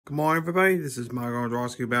Good morning, everybody. This is Margo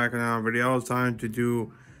Androsky back in our video. It's time to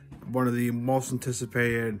do one of the most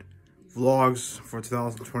anticipated vlogs for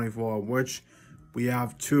 2024, which we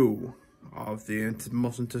have two of the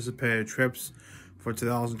most anticipated trips for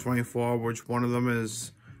 2024, which one of them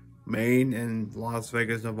is Maine and Las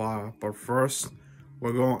Vegas, Nevada. But first,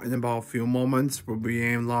 we're going in about a few moments. We'll be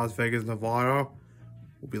in Las Vegas, Nevada.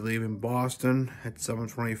 We'll be leaving Boston at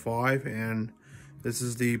 7:25, and this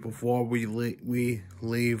is the before we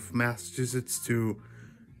leave Massachusetts to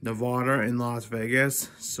Nevada and Las Vegas.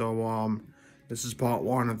 So this is part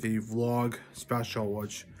one of the vlog special,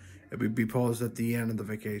 which it will be posted at the end of the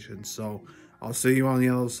vacation. So I'll see you on the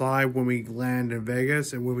other side when we land in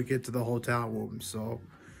Vegas and when we get to the hotel room. So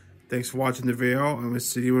thanks for watching the video, and we'll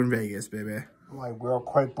see you in Vegas, baby. Like, real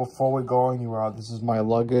quick before we go anywhere, this is my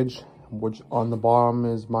luggage, which on the bottom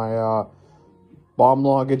is my bomb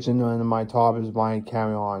luggage, and then my top is my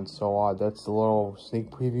carry-on. So that's a little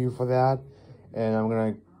sneak preview for that. And I'm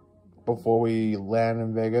gonna, before we land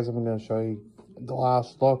in Vegas, I'm gonna show you the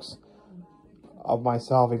last looks of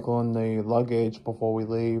myself, including the luggage, before we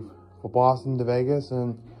leave for Boston to Vegas.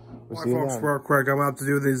 And we'll see you then. Folks, real quick, I'm gonna have to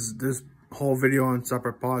do this whole video in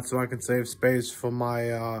separate parts so I can save space for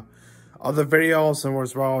my other videos, and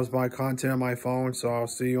as well as my content on my phone. So I'll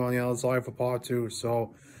see you on the other side for part two.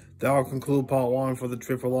 So that'll conclude part one for the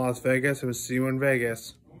trip for Las Vegas, and we'll see you in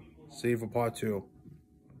Vegas. See you for part two.